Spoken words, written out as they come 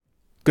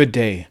Good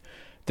day.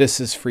 This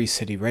is Free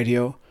City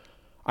Radio.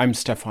 I'm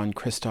Stefan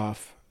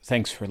Christoff.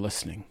 Thanks for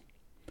listening.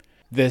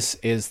 This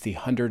is the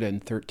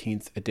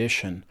 113th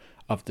edition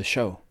of the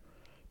show.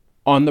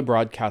 On the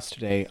broadcast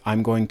today,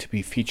 I'm going to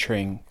be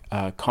featuring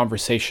a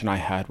conversation I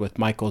had with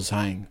Michael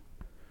Zhang,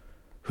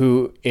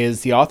 who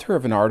is the author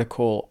of an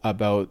article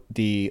about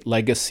the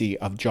legacy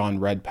of John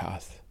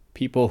Redpath.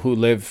 People who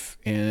live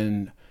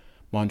in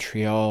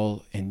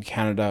Montreal, in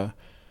Canada,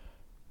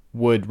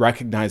 would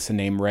recognize the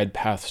name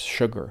Redpath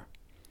Sugar.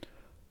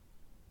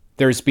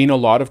 There's been a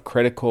lot of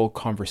critical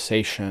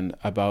conversation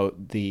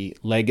about the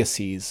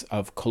legacies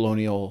of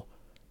colonial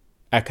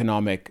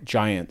economic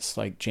giants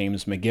like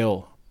James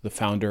McGill, the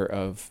founder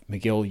of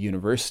McGill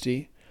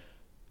University,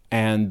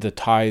 and the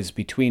ties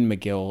between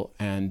McGill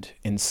and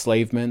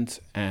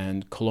enslavement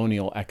and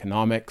colonial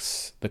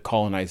economics, the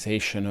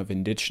colonization of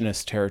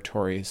indigenous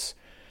territories,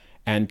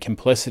 and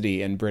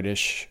complicity in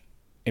British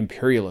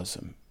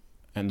imperialism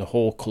and the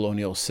whole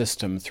colonial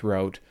system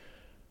throughout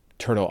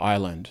Turtle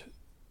Island.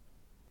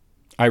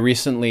 I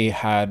recently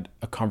had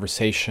a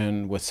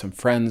conversation with some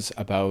friends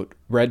about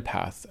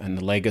Redpath and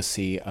the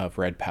legacy of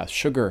Redpath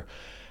Sugar,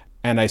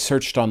 and I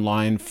searched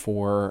online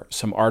for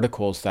some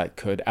articles that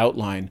could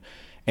outline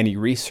any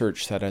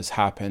research that has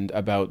happened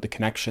about the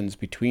connections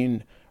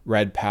between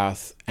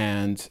Redpath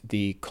and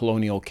the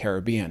colonial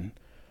Caribbean,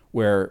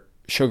 where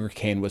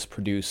sugarcane was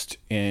produced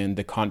in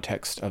the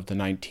context of the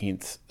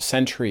 19th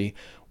century,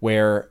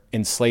 where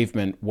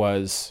enslavement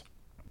was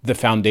the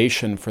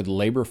foundation for the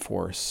labor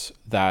force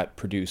that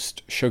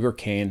produced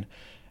sugarcane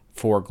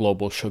for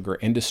global sugar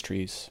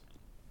industries.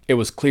 It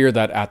was clear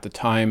that at the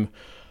time,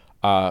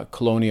 a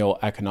colonial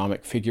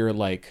economic figure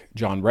like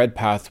John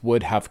Redpath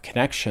would have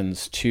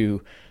connections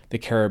to the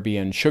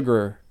Caribbean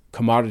sugar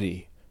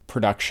commodity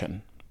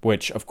production,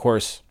 which of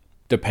course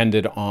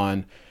depended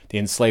on the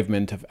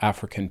enslavement of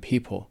African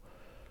people.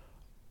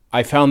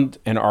 I found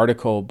an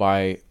article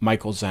by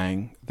Michael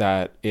Zhang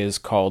that is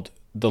called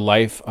The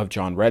Life of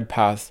John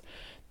Redpath,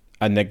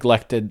 A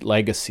Neglected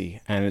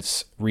Legacy and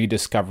Its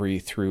Rediscovery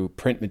Through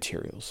Print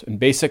Materials. And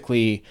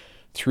basically,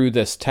 through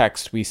this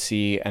text, we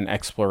see an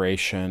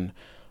exploration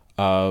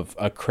of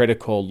a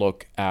critical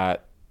look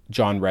at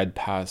John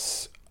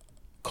Redpath's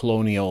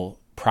colonial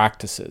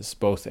practices,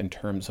 both in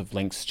terms of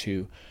links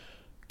to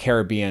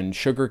Caribbean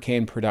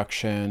sugarcane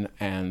production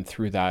and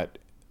through that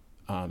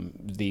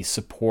the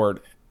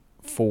support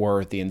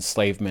for the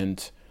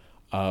enslavement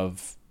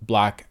of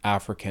Black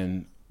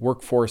African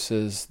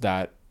workforces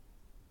that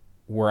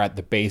were at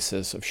the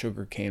basis of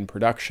sugarcane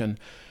production.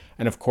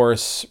 And of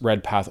course,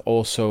 Redpath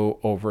also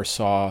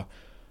oversaw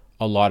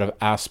a lot of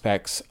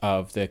aspects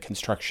of the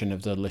construction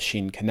of the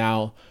Lachine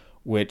Canal,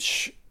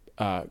 which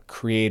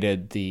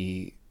created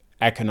the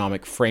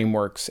economic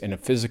frameworks in a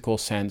physical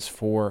sense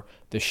for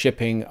the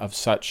shipping of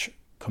such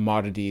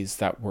commodities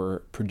that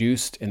were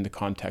produced in the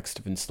context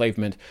of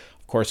enslavement.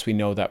 Of course, we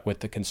know that with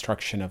the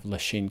construction of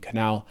Lachine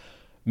Canal,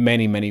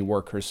 many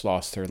workers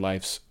lost their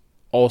lives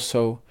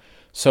also.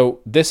 So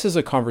this is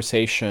a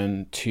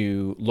conversation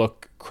to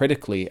look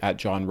critically at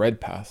John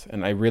Redpath,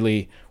 and I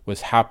really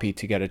was happy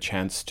to get a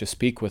chance to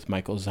speak with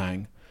Michael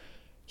Zhang.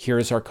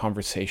 Here's our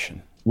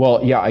conversation.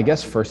 Well, yeah, I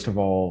guess first of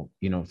all,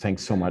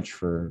 thanks so much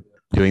for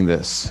doing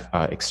this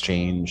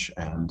exchange.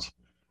 And,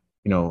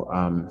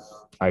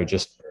 I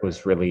just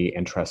was really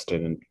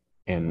interested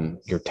in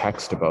your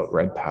text about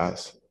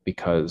Redpath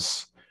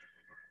because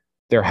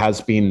there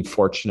has been,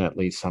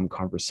 fortunately, some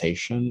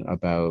conversation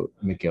about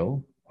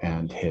McGill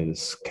and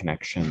his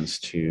connections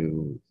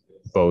to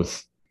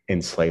both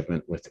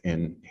enslavement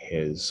within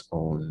his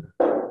own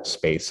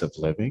space of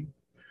living,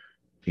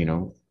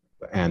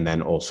 and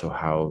then also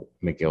how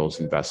McGill's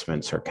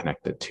investments are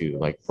connected to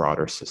like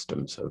broader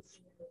systems of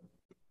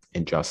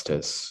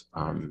injustice,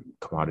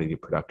 commodity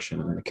production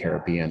in the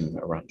Caribbean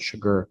around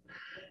sugar,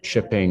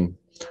 shipping,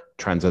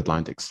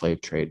 transatlantic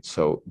slave trade.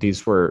 So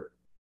these were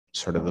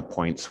sort of the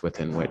points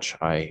within which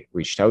I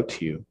reached out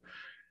to you.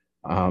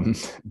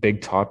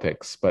 Big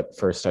topics, but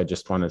first I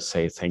just want to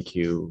say thank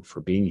you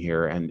for being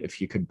here, and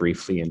if you could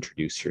briefly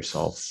introduce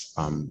yourself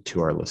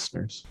to our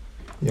listeners.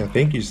 Yeah,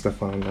 thank you,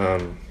 Stefan.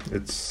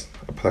 It's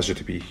a pleasure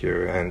to be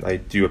here, and I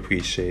do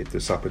appreciate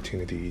this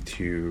opportunity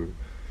to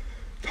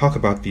talk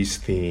about these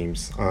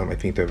themes. I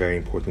think they're very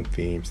important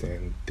themes,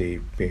 and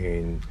they've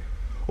been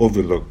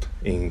overlooked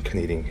in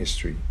Canadian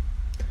history.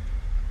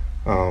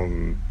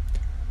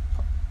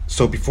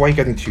 So before I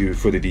get into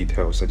further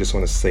details, I just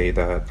want to say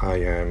that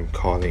I am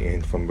calling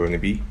in from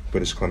Burnaby,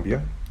 British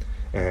Columbia,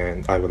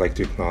 and I would like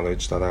to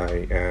acknowledge that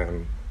I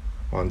am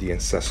on the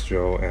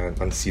ancestral and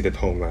unceded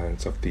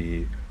homelands of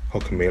the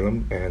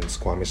Ho'okamalum and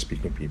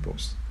Squamish-speaking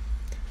peoples.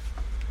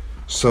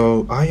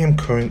 So I am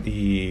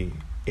currently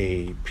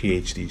a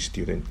PhD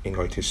student in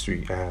art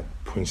history at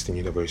Princeton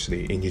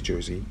University in New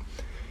Jersey,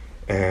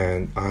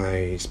 and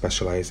I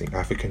specialize in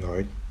African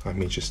art.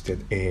 I'm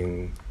interested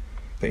in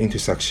the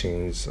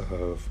intersections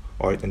of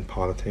art and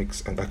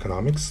politics and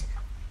economics.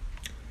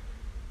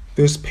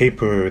 This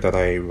paper that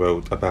I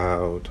wrote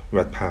about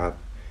Redpath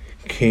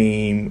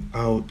came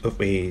out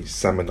of a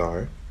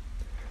seminar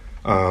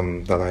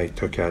that I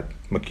took at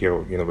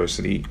McGill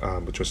University,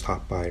 which was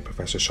taught by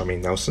Professor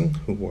Charmaine Nelson,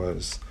 who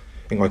was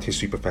an art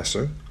history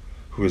professor,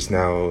 who is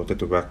now the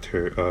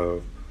director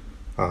of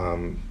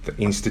the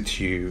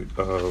Institute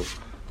of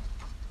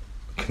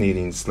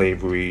Canadian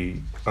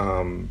Slavery,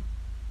 the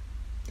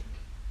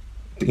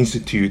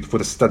Institute for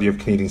the Study of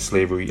Canadian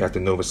Slavery at the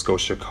Nova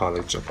Scotia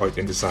College of Art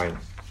and Design.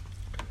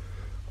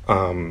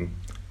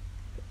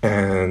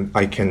 And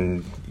I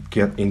can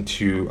get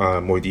into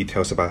more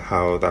details about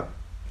how that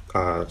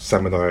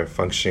seminar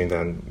functioned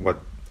and what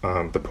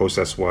the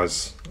process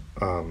was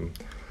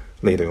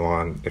later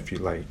on, if you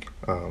like.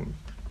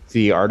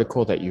 The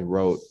article that you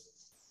wrote,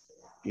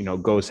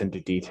 goes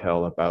into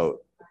detail about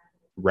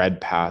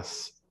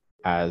Redpath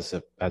as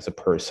a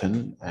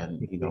person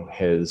and,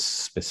 his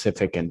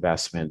specific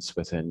investments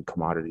within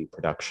commodity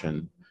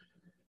production,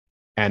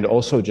 and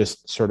also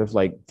just sort of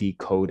like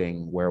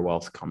decoding where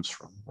wealth comes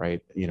from,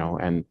 right?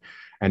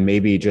 And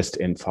maybe just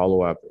in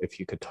follow-up, if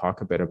you could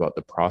talk a bit about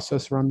the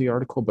process around the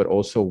article, but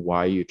also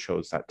why you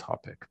chose that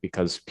topic,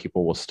 because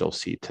people will still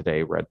see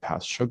today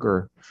Redpath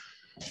Sugar,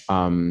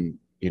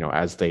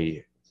 as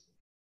they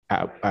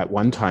at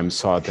one time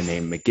saw the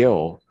name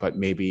McGill, but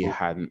maybe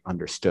hadn't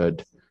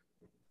understood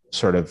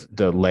sort of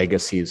the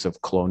legacies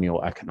of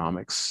colonial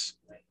economics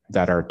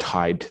that are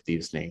tied to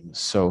these names.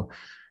 So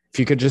if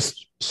you could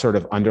just sort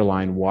of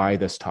underline why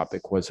this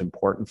topic was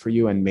important for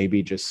you, and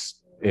maybe just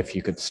if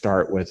you could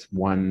start with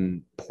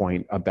one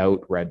point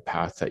about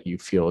Redpath that you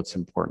feel it's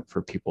important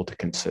for people to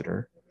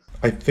consider.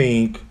 I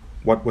think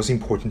what was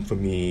important for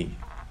me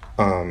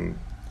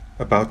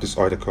about this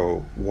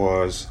article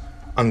was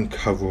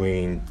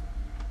uncovering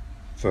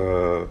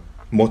the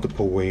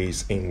multiple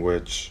ways in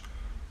which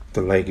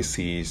the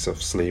legacies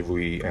of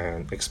slavery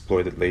and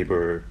exploited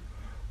labor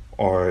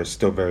are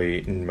still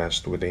very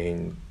enmeshed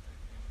within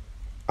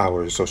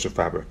our social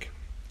fabric.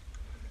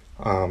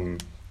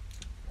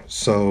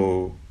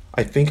 So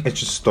I think I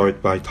should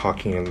start by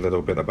talking a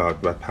little bit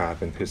about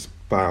Redpath and his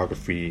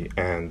biography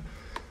and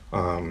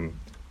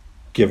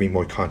giving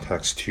more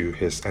context to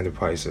his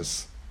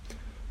enterprises.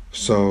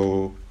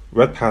 So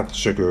Redpath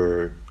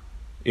Sugar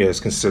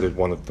is considered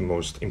one of the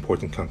most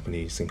important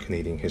companies in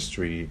Canadian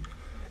history,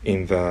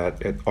 in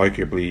that it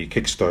arguably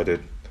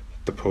kickstarted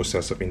the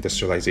process of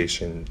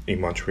industrialization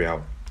in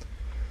Montreal.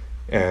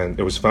 And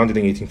it was founded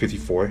in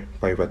 1854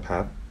 by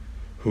Redpath,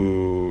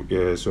 who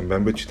is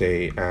remembered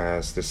today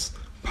as this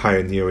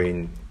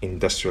pioneering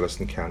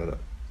industrialist in Canada.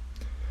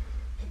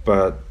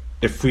 But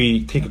if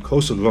we take a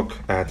closer look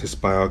at his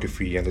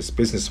biography and his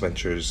business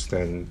ventures,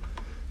 then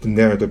the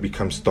narrative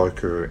becomes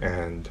darker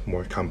and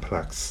more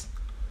complex.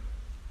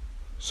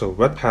 So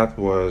Redpath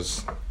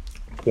was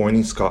born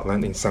in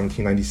Scotland in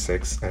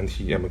 1796, and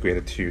he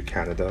emigrated to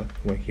Canada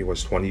when he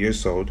was 20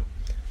 years old.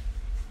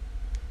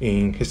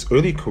 In his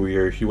early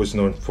career, he was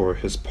known for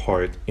his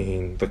part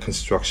in the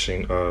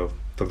construction of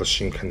the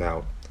Lachine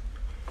Canal,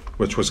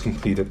 which was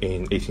completed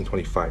in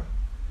 1825.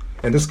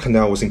 And this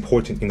canal was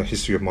important in the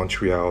history of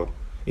Montreal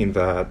in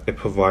that it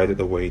provided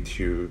a way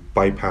to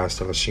bypass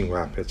the Lachine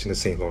Rapids in the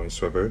St.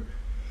 Lawrence River,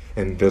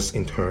 and this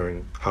in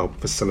turn helped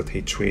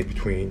facilitate trade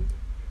between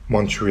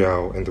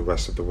Montreal and the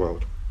rest of the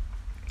world.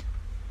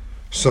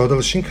 So the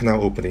Lachine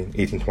Canal opened in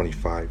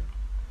 1825.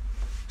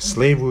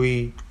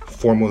 Slavery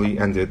formally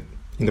ended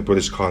in the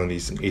British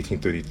colonies in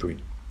 1833,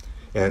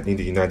 and in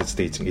the United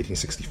States in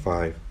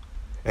 1865,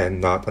 and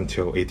not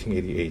until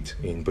 1888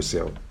 in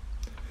Brazil.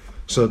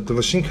 So the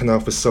Lachine Canal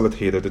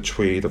facilitated the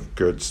trade of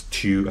goods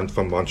to and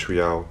from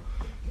Montreal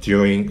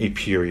during a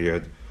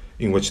period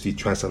in which the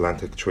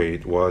transatlantic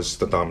trade was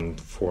the dominant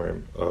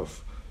form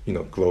of,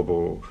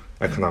 global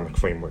economic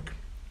framework.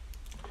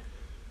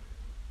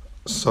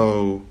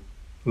 So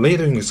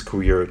later in his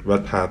career,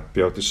 Redpath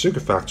built a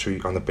sugar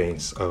factory on the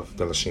banks of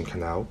the Lachine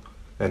Canal,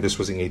 and this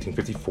was in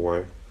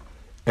 1854,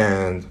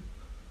 and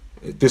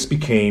this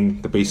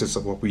became the basis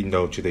of what we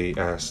know today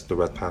as the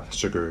Redpath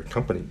Sugar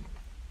Company.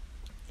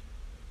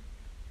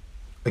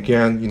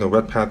 Again,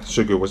 Redpath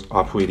Sugar was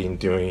operating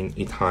during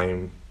a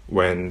time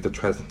when the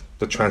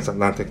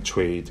transatlantic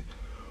trade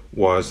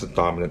was the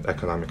dominant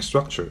economic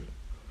structure.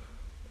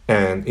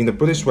 And in the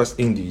British West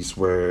Indies,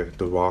 where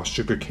the raw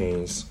sugar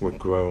canes were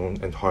grown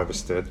and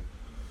harvested,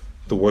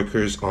 the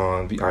workers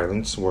on the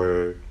islands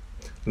were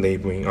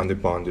laboring under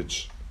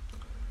bondage,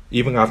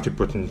 even after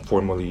Britain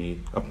formally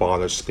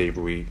abolished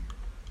slavery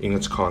in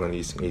its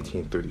colonies in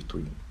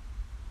 1833.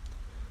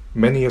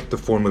 Many of the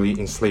formerly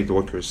enslaved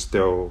workers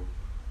still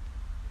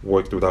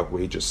worked without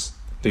wages.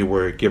 They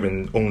were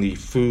given only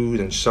food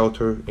and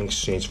shelter in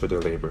exchange for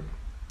their labor.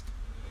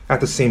 At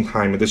the same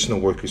time, additional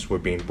workers were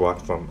being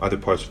brought from other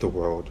parts of the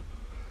world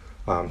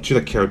to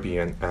the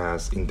Caribbean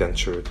as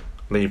indentured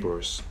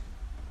laborers.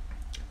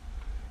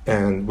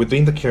 And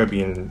within the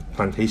Caribbean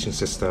plantation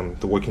system,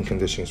 the working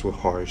conditions were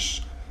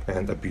harsh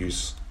and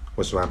abuse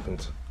was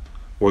rampant.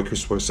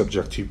 Workers were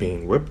subject to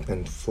being whipped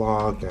and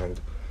flogged and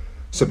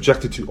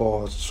subjected to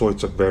all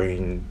sorts of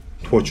varying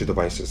torture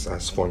devices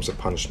as forms of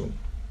punishment.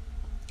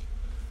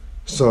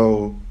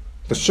 So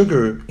the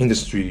sugar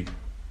industry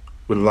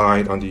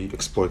relied on the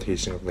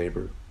exploitation of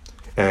labor,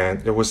 And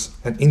it was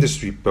an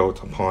industry built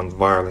upon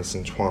violence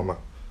and trauma.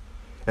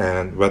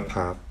 And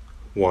Redpath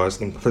was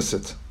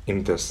implicit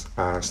in this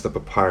as the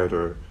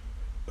proprietor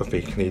of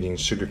a Canadian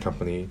sugar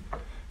company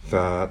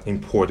that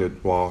imported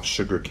raw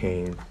sugar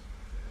cane.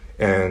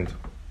 And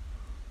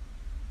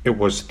it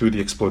was through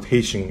the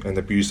exploitation and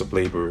abuse of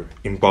labor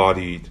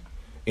embodied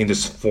in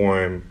this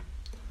form,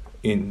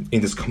 in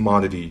this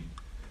commodity,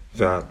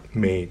 that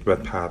made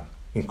Redpath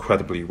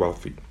incredibly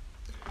wealthy.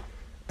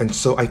 And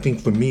so I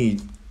think for me,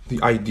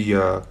 the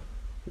idea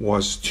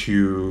was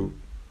to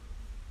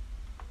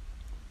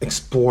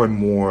explore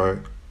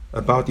more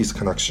about these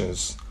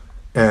connections.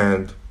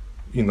 And,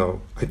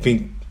 I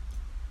think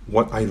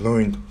what I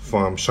learned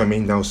from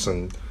Charmaine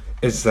Nelson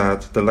is that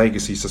the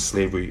legacies of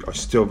slavery are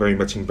still very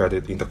much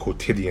embedded in the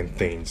quotidian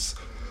things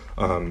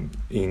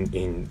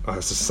in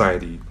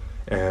society.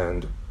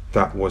 And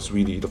that was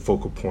really the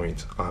focal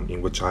point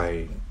in which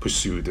I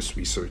pursued this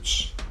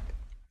research.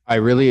 I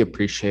really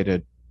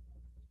appreciated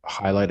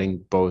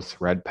highlighting both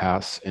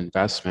Redpath's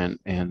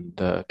investment in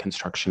the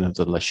construction of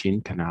the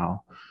Lachine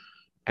Canal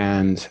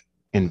and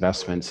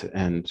investments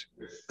and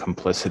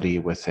complicity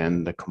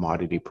within the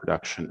commodity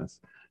production of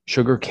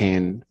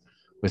sugarcane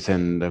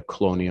within the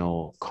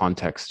colonial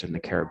context in the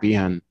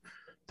Caribbean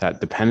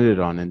that depended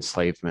on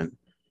enslavement.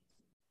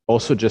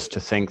 Also, just to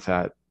think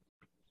that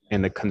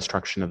in the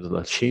construction of the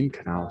Lachine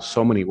Canal,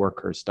 so many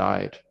workers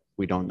died.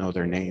 We don't know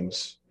their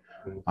names.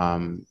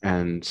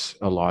 And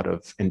a lot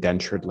of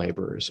indentured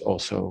laborers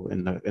also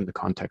in the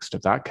context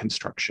of that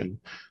construction.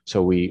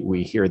 So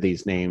we hear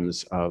these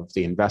names of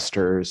the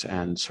investors,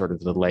 and sort of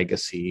the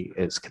legacy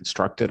is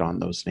constructed on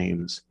those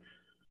names,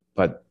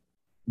 but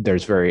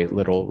there's very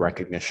little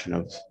recognition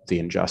of the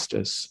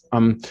injustice.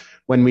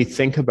 When we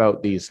think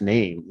about these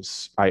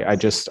names, I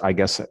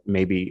guess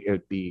maybe it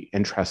would be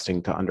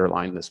interesting to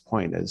underline this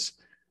point is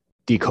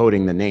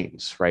decoding the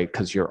names, right?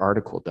 Because your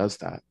article does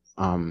that.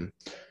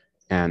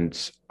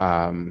 And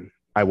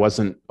I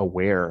wasn't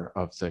aware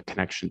of the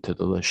connection to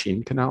the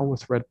Lachine Canal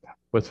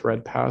with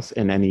Redpath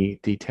in any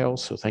detail,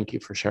 so thank you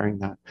for sharing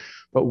that.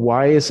 But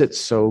why is it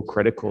so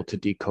critical to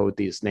decode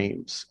these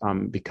names?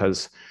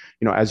 Because,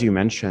 as you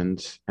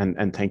mentioned,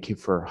 and thank you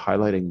for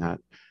highlighting that,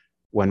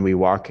 when we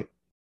walk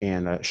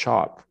in a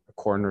shop, a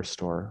corner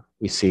store,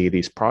 we see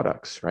these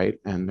products, right?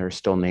 And they're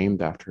still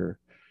named after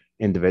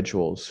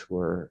individuals who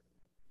are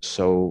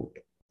so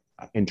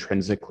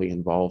intrinsically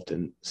involved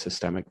in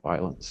systemic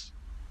violence.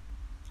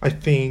 I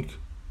think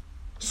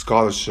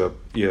scholarship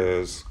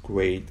is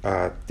great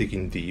at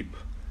digging deep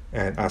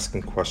and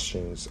asking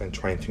questions and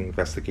trying to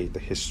investigate the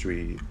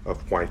history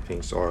of why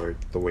things are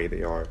the way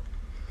they are.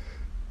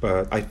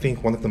 But I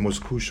think one of the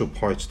most crucial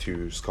parts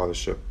to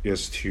scholarship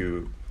is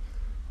to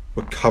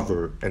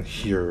recover and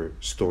hear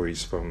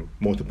stories from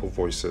multiple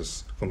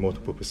voices, from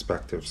multiple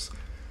perspectives.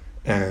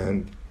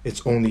 And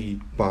it's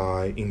only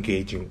by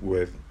engaging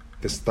with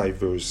this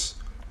diverse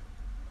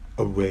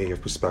array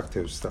of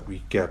perspectives that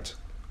we get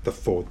the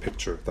full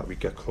picture, that we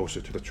get closer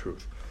to the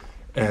truth.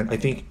 And I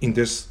think in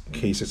this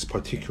case, it's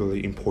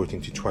particularly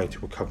important to try to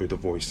recover the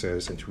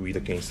voices and to read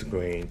against the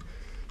grain,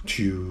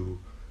 to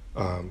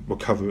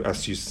recover,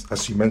 as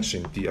you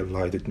mentioned, the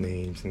elided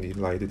names and the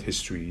elided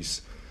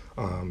histories,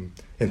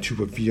 and to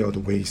reveal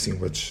the ways in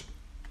which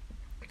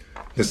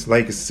this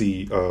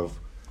legacy of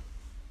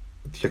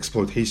the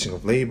exploitation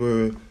of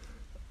labor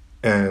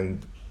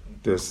and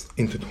this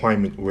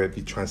intertwinement with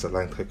the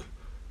transatlantic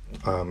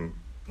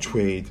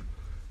trade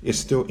is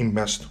still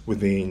enmeshed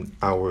within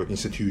our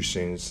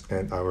institutions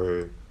and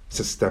our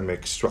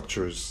systemic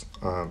structures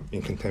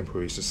in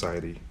contemporary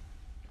society.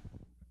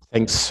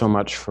 Thanks so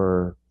much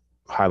for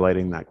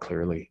highlighting that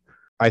clearly.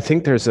 I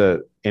think there's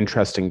an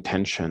interesting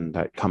tension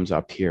that comes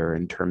up here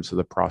in terms of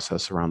the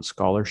process around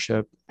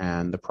scholarship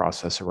and the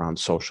process around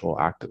social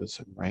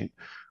activism, right?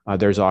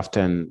 There's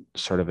often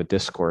sort of a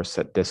discourse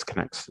that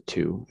disconnects the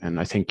two. And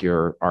I think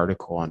your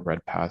article on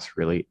Redpath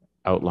really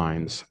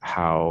outlines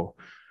how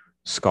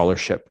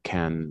scholarship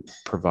can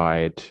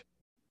provide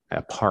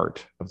a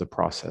part of the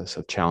process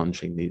of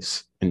challenging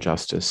these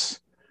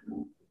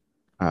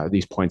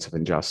points of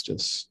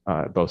injustice,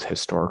 both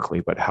historically,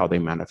 but how they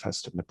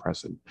manifest in the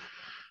present.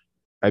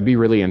 I'd be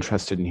really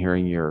interested in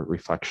hearing your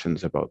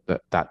reflections about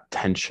that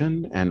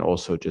tension, and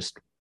also just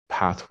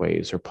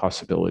pathways or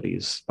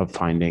possibilities of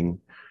finding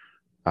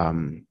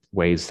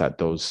ways that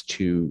those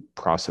two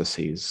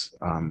processes,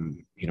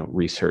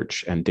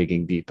 research and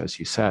digging deep, as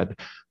you said,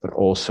 but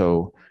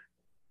also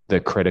the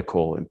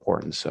critical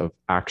importance of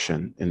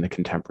action in the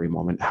contemporary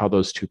moment, how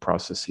those two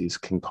processes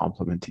can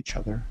complement each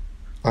other.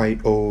 I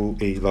owe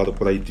a lot of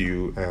what I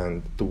do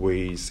and the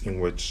ways in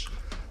which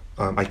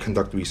I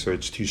conduct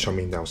research to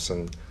Charmaine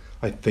Nelson.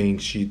 I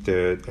think she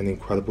did an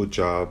incredible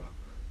job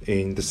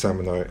in the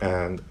seminar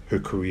and her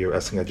career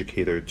as an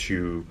educator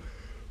to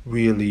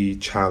really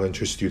challenge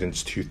her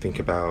students to think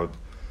about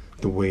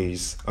the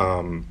ways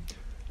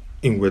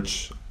in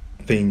which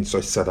things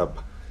are set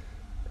up.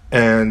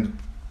 And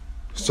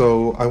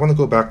So I want to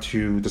go back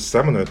to the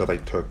seminar that I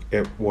took.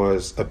 It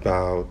was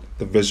about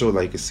the visual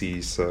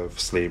legacies of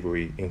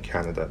slavery in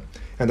Canada.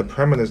 And the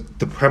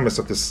premise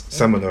of this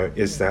seminar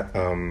is that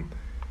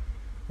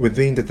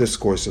within the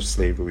discourse of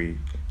slavery,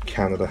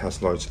 Canada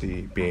has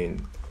largely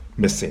been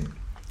missing.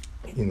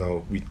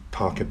 We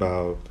talk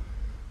about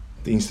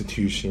the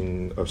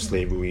institution of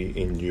slavery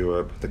in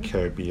Europe, the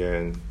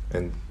Caribbean,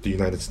 and the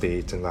United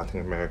States and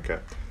Latin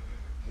America.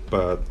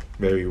 But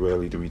very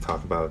rarely do we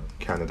talk about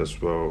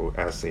Canada's role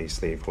as a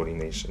slaveholding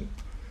nation.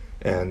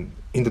 And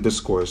in the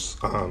discourse,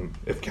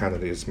 if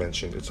Canada is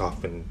mentioned, it's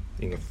often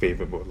in a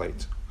favorable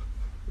light,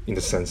 in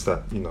the sense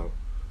that,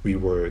 we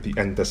were the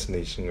end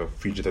destination of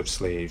fugitive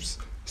slaves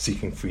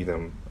seeking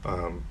freedom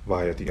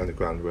via the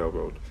Underground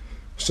Railroad.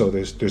 So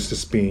there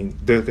has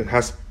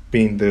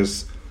been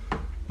this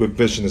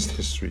revisionist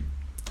history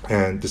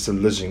and this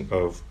elision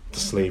of the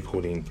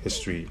slaveholding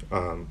history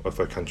of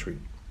our country.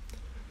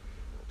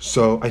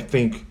 So I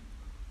think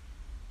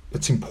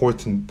it's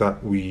important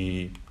that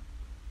we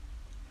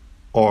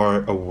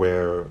are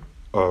aware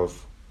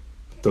of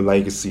the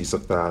legacies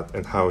of that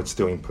and how it's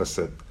still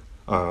implicit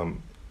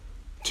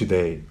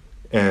today.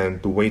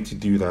 And the way to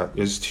do that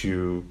is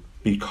to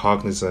be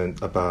cognizant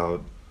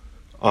about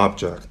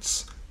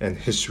objects and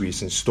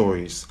histories and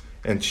stories,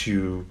 and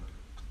to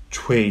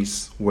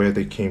trace where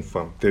they came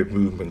from, their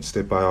movements,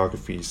 their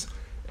biographies,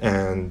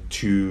 and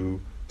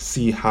to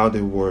see how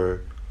they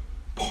were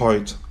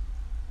part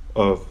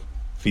of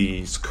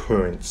these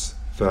currents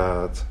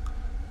that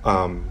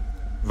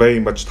very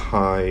much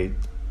tied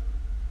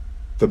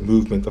the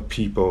movement of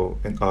people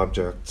and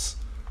objects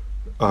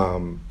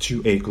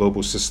to a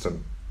global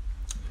system.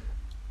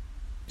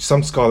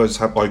 Some scholars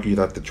have argued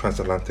that the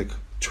transatlantic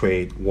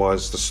trade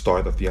was the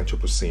start of the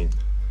Anthropocene,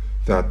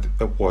 that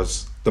it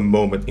was the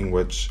moment in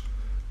which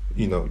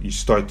you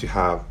start to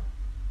have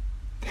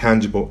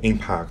tangible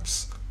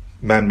impacts,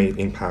 man-made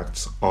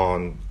impacts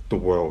on the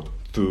world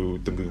through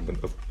the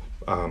movement of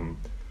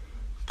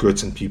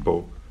goods and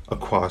people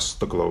across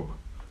the globe.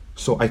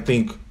 So I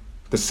think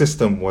the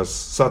system was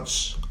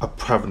such a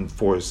prevalent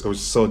force, it was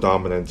so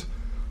dominant,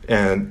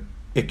 and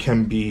it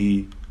can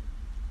be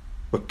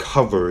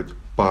recovered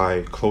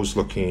by close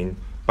looking,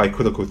 by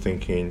critical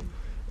thinking,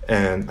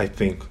 and I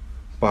think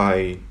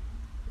by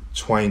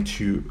trying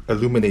to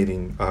illuminate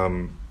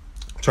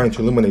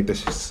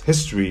this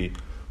history,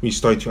 we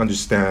start to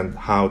understand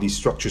how these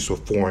structures were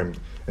formed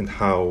and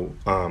how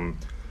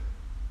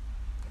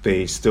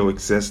they still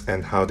exist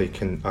and how they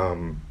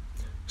can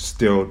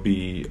still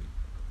be,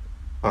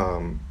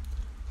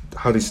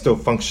 how they still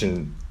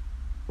function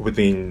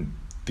within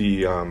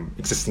the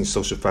existing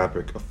social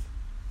fabric of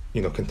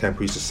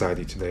contemporary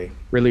society today.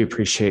 Really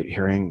appreciate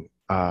hearing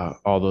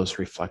all those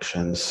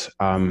reflections.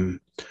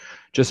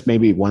 Just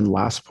maybe one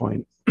last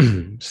point.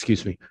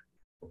 Excuse me.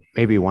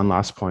 Maybe one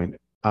last point.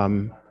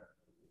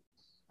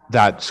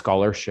 That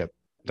scholarship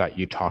that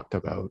you talked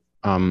about,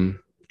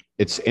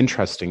 it's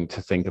interesting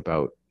to think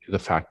about the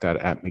fact that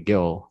at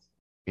McGill,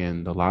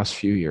 in the last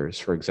few years,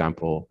 for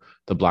example,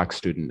 the Black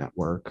Student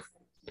Network,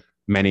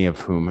 many of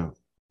whom,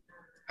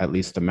 at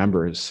least the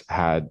members,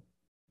 had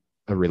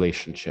a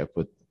relationship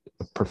with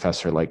a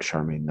professor like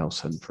Charmaine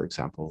Nelson, for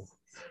example,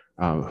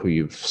 who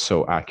you've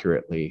so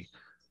accurately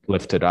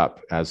lifted up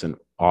as an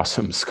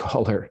awesome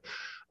scholar.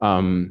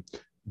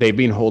 They've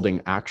been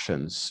holding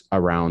actions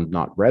around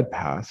not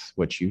Redpath,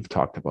 which you've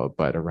talked about,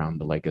 but around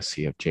the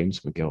legacy of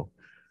James McGill.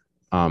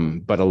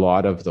 But a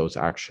lot of those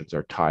actions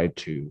are tied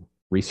to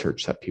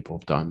research that people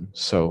have done.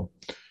 So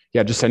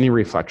yeah, just any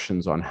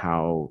reflections on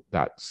how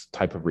that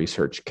type of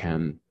research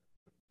can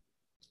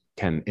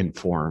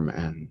inform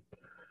and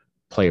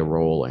play a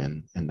role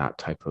in that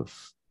type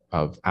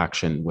of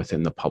action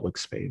within the public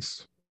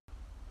space.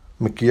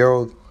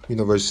 McGill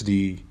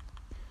University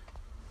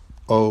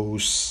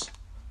owes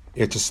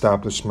its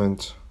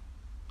establishment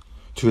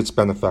to its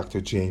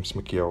benefactor, James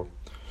McGill,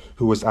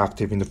 who was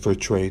active in the fur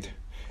trade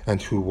and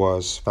who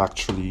was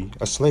factually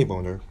a slave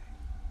owner.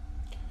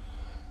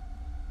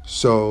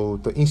 So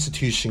the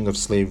institution of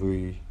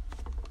slavery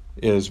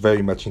is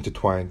very much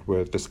intertwined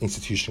with this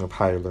institution of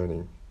higher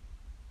learning.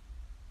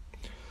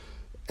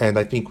 And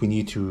I think we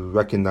need to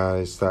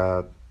recognize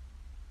that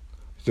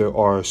there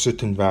are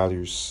certain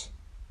values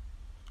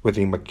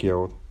within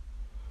McGill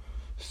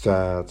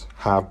that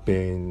have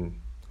been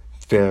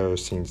there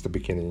since the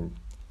beginning.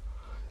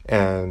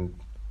 And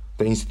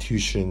the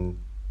institution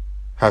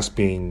has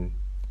been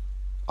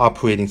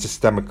operating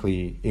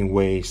systemically in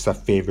ways that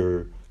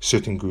favor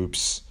certain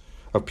groups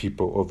of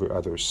people over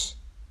others.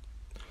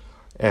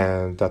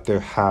 And that there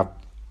have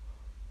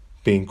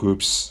been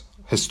groups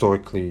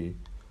historically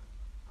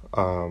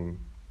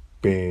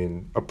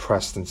been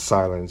oppressed and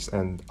silenced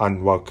and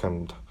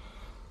unwelcomed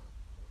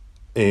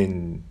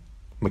in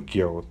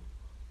McGill.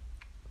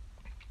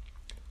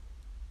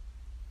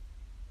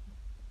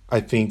 I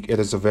think it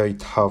is a very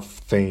tough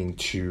thing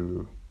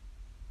to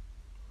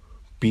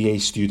be a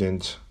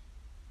student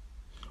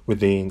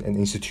within an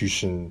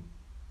institution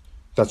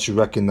that you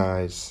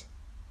recognize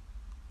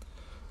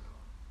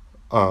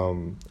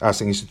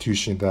as an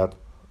institution that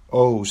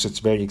owes its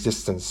very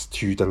existence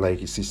to the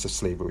legacies of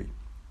slavery.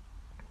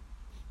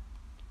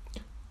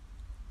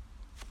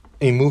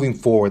 In moving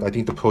forward, I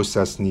think the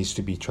process needs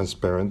to be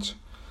transparent.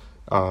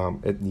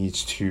 It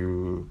needs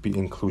to be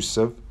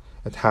inclusive.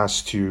 It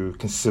has to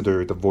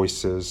consider the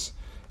voices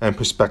and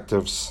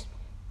perspectives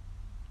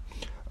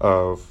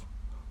of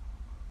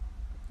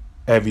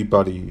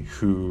everybody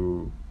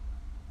who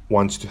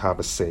wants to have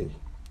a say.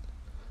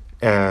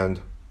 And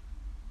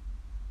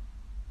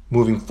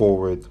moving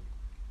forward,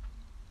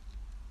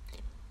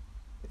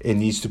 it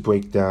needs to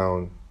break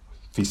down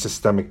these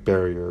systemic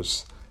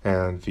barriers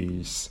and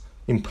these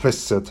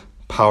implicit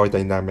power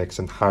dynamics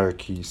and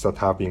hierarchies that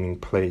have been in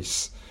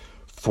place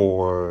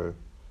for,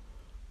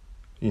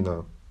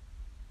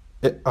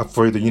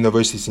 for the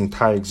university's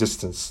entire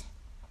existence,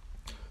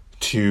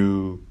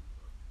 to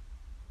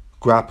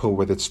grapple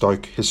with its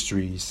dark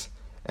histories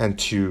and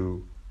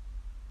to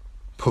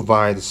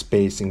provide a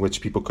space in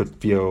which people could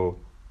feel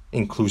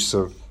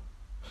inclusive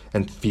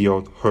and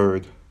feel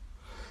heard.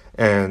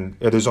 And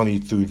it is only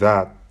through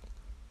that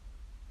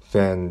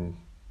then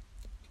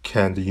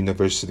can the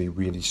university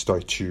really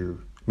start to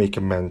make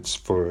amends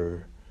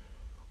for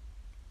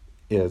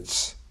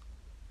its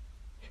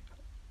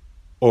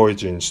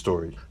origin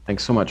story.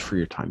 Thanks so much for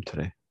your time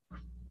today.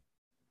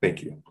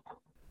 Thank you.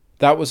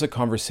 That was a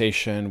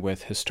conversation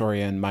with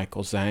historian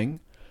Michael Zhang.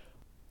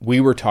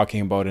 We were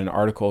talking about an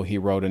article he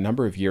wrote a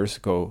number of years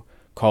ago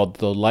called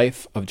The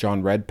Life of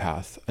John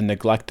Redpath, A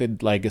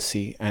Neglected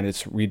Legacy and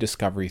Its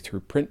Rediscovery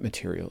Through Print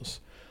Materials.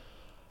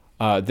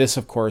 This,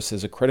 of course,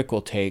 is a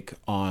critical take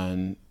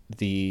on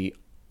the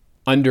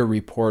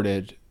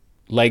underreported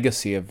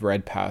legacy of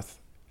Redpath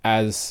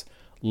as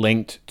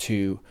linked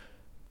to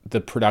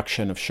the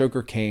production of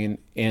sugarcane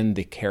in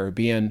the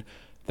Caribbean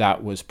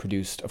that was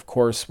produced, of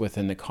course,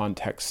 within the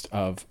context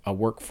of a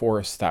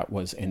workforce that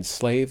was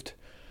enslaved.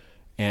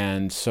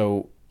 And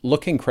so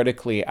looking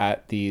critically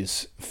at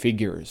these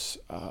figures,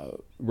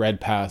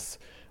 Redpath,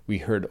 we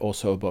heard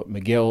also about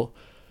McGill.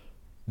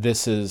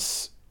 This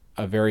is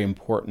a very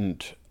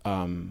important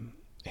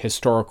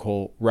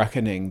historical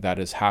reckoning that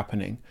is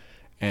happening,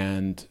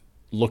 and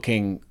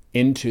looking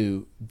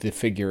into the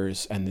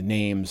figures and the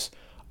names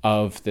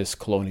of this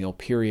colonial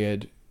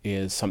period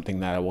is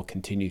something that I will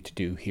continue to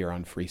do here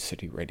on Free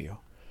City Radio.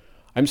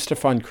 I'm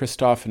Stefan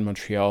Christoph in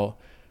Montreal.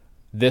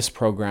 This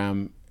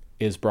program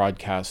is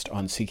broadcast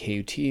on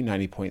CKUT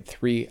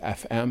 90.3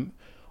 FM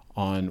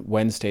on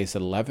Wednesdays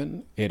at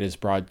 11. It is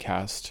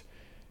broadcast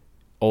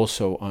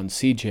also on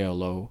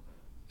CJLO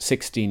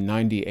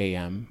 1690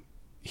 AM,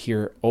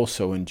 here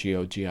also in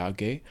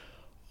Geogiage,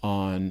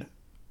 on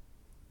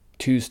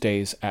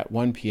Tuesdays at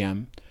 1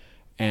 p.m.,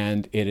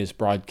 and it is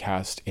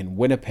broadcast in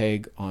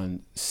Winnipeg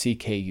on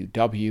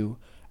CKUW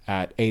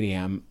at 8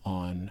 a.m.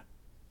 on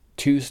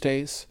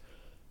Tuesdays,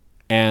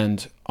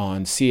 and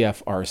on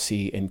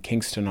CFRC in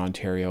Kingston,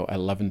 Ontario at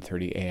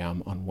 11:30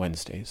 a.m. on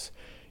Wednesdays.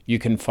 You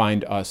can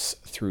find us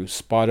through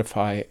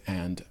Spotify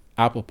and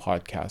Apple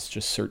Podcasts.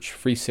 Just search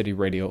Free City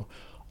Radio.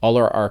 All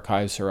our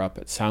archives are up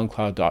at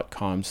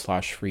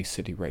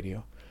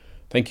soundcloud.com/freecityradio.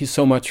 Thank you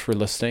so much for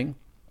listening.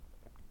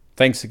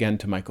 Thanks again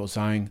to Michael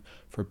Zhang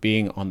for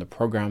being on the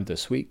program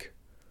this week.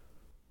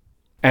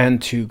 And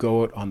to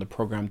go out on the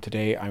program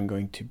today, I'm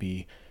going to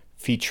be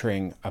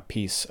featuring a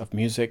piece of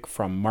music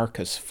from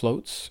Marcus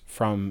Floats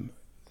from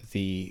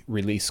the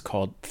release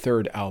called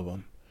Third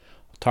Album.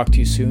 I'll talk to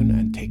you soon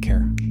and take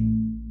care.